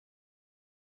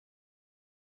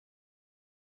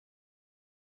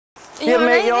Here,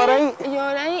 mate, you alright? Are you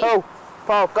alright? Oh,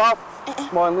 fuck off.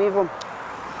 Come on, leave him.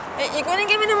 You going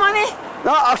to give me the money?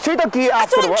 No, I said I'd give it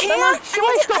after work, didn't I? I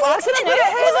want it now.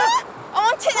 I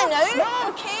want it now. No,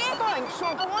 Okay. thanks, so.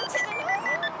 I want it now.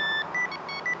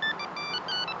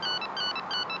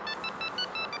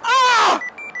 Ah!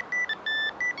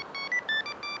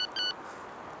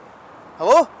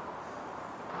 Hello?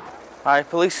 Hi,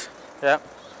 police. Yeah.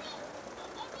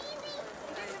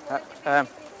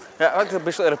 Yeah, I'd like to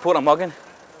basically report a mugging.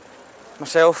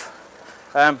 Myself.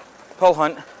 Paul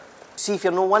Hunt. See, if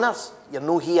you're no winners, you're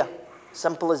no here.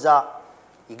 Simple as that.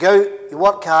 You go out, you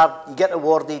work hard, you get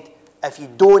rewarded. If you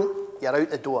don't, you're out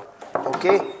the door.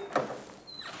 Okay?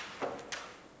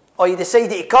 Or you decided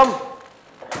to come.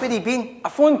 Where have you been? I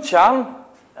phoned Sharon.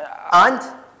 And?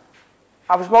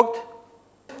 I was mugged.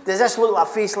 Does this look like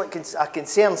a face like a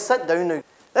concern? Sit down now.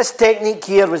 This technique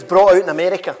here was brought out in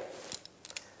America.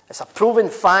 It's a proven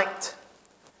fact.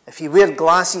 If you wear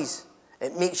glasses,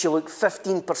 it makes you look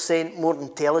 15% more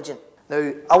intelligent.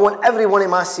 Now, I want every one of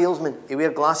my salesmen to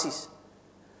wear glasses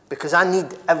because I need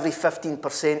every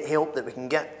 15% help that we can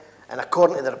get. And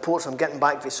according to the reports I'm getting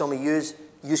back from some of yous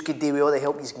could do with all the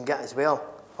help you can get as well.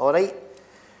 All right?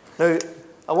 Now,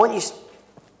 I want you...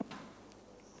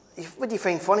 What do you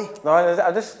find funny? No,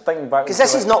 I'm just thinking back... Because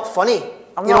this is not funny.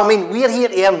 You know what I mean? We're here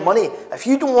to earn money. If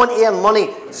you don't want to earn money,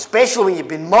 especially when you've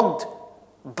been mugged,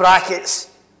 brackets.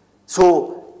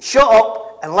 So, shut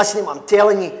up and listen to what I'm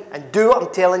telling you and do what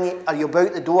I'm telling you or you're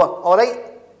about the door. All right?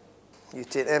 You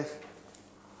take them.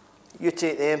 You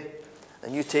take them.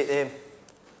 And you take them.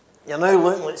 You're now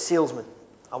looking like salesmen.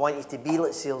 I want you to be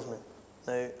like salesmen.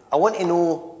 Now, I want to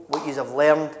know what you have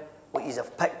learned, what you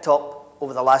have picked up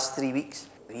over the last 3 weeks.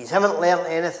 If you haven't learned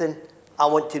anything, I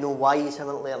want to know why you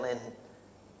haven't learned anything.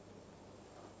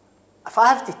 If I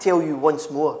have to tell you once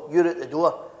more, you're at the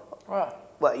door.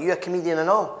 What, are you a comedian and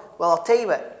all? Well, I'll tell you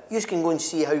what, you can go and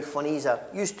see how funny you are.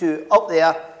 You two up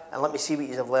there, and let me see what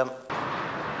you have learned.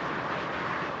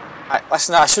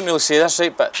 Listen, I shouldn't really say this,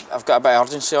 right, but I've got a bit of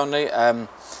urgency on, right?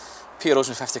 Peter owes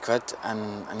me 50 quid,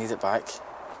 and I need it back.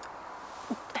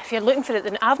 If you're looking for it,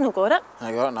 then I've not got it.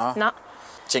 I got it now? Nah.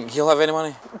 Do you think he'll have any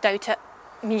money? Doubt it.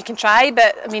 I mean, you can try,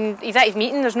 but, I mean, he's at his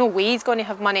meeting, there's no way he's going to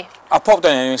have money. I'll pop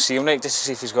down anyway and see him, right, just to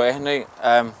see if he's got anything,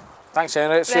 right? Thanks,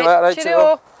 anyway, right, see you later, right,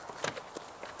 cheerio.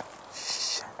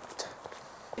 Shit.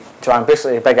 Joanne,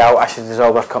 basically, Big Al issued us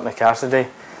all our company cars today.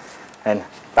 And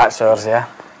that's ours, yeah?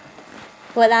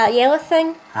 What, that yellow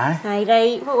thing? Aye. Aye,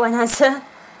 right. What one is it?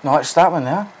 No, it's that one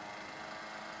there.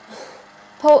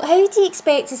 Paul, how do you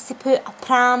expect us to put a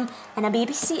pram and a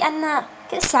baby seat in that?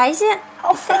 Get the size of it.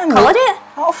 I'll fit in colour it.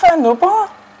 I'll fit in no bar.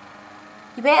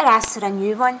 You better ask for a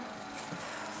new one.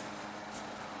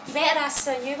 You better ask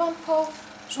for a new one, Paul.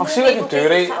 I'll see what I can do,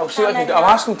 right? I'll see what I can do. I'll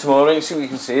ask him tomorrow, right, and see what he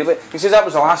can say. But he says that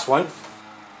was the last one.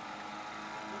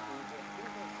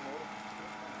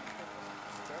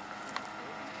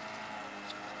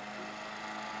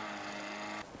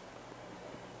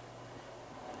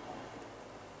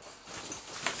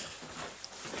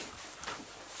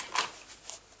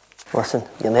 Listen,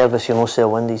 you're nervous, you'll not sell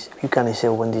windies. If you can't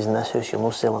sell windies in this house, you'll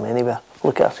not sell them anywhere.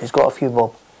 Look at her, she's got a few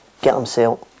bob. Get them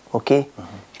sold, okay?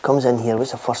 She comes in here,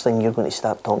 what's the first thing you're going to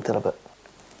start talking to her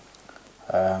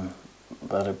about?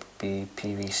 Would it be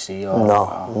PVC or...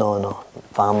 No.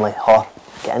 Family, her.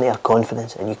 Get into her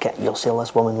confidence and you'll sell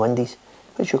this woman windies.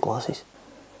 Where's your glasses?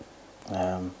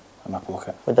 In my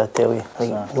pocket. What did I tell you?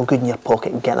 Like, no good in your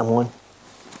pocket and get them on.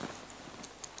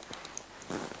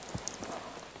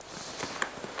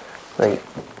 Right,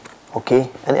 okay,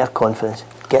 into her confidence,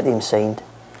 get them signed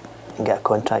and get a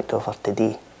contract offer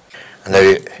today.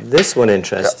 Now, this one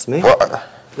interests me. What?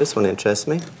 This one interests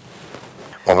me.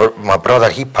 Well, my brother,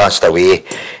 he passed away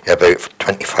about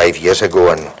 25 years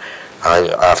ago, and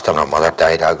after my mother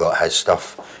died, I got his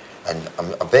stuff. And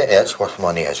I bet it's worth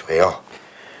money as well.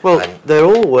 Well, and they're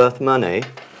all worth money.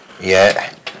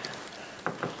 Yeah.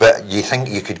 But you think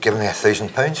you could give me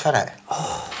 £1,000 for it?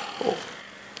 Oh.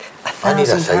 I need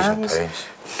 £1,000.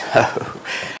 No.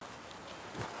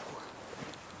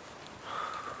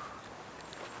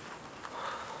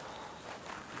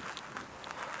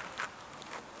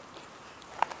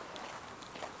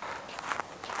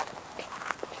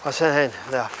 What's in here?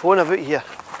 There's a phone about here.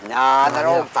 Nah, they're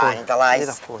all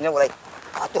vandalised. No, like,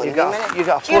 I don't know. You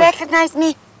got a phone? Do you recognise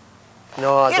me?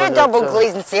 No, I don't. You're a double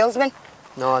glazing salesman.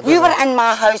 No, I don't You know. were in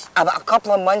my house about a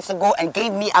couple of months ago and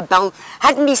gave me a bill,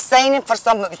 had me signing for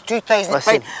something that was £2,000 for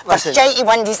shitey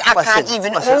windies I can't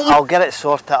even own. I'll get it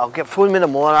sorted. Phone me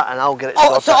tomorrow and I'll get it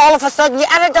sorted. So all of a sudden you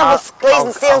are a double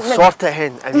glazing salesman? I'll sort it,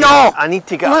 hen. No! I need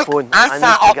to get a phone. I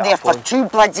sat up there for 2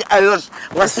 bloody hours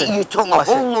listening to you talking a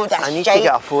whole load of shit. I need to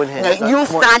get a phone, hen. Now you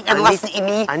stand and listen to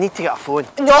me. I need to get a phone.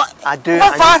 No, I do.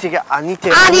 I need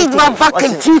to. I need my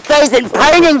fucking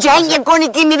 £2,000 and you ain't you're going to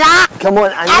give me that. Come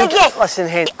on, I need to. Listen,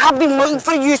 hen. I've been looking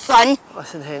for you, son.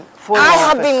 Listen, hen. I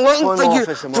have been looking for you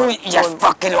through your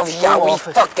fucking office, you wee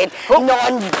fucking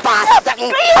non-bastard.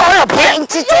 You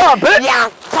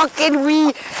fucking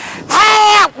wee.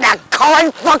 Help! The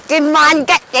con fucking man,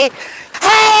 get the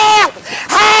help!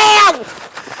 Help!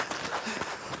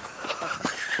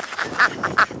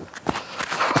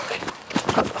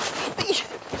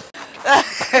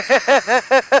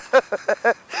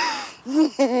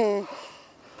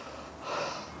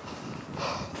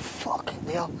 Fucking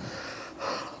hell.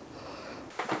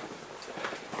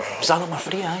 Was that number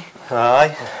 3, aye?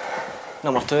 Aye.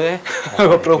 Number 2, eh?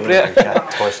 How appropriate.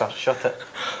 Closer, shut it.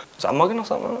 Is that a mugging or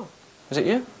something? Is it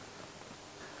you?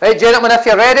 Right, gentlemen, if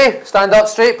you're ready, stand up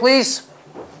straight, please.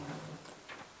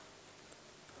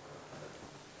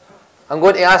 I'm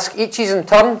going to ask each of you in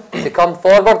turn to come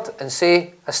forward and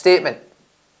say a statement.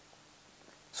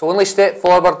 So only step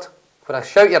forward when I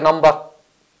shout your number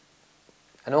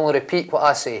and only repeat what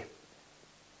I say.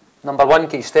 Number 1,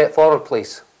 can you step forward,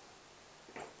 please?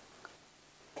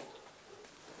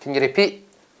 Can you repeat?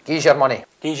 Gives your money.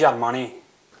 Gives your money.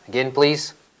 Again,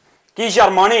 please. Gives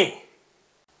your money.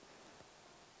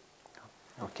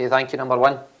 Okay, thank you, number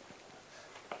 1.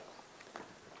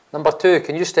 Number 2,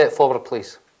 can you step forward,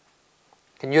 please?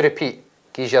 Can you repeat?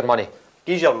 Gives your money.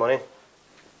 Gives your money.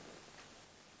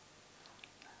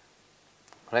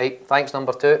 Right, thanks,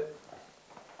 number 2.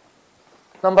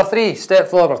 Number 3, step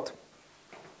forward.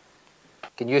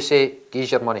 Can you say,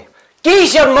 gives your money?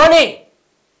 Gives your money.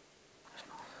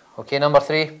 Okay, number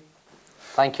 3.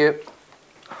 Thank you.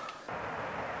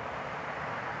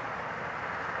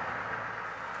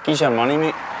 Gives your money,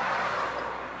 mate.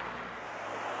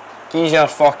 Gives your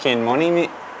fucking money,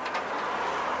 mate.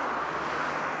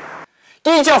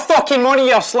 Gives your fucking money,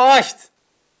 you're slashed.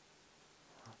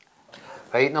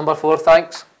 Right, number 4,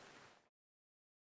 thanks.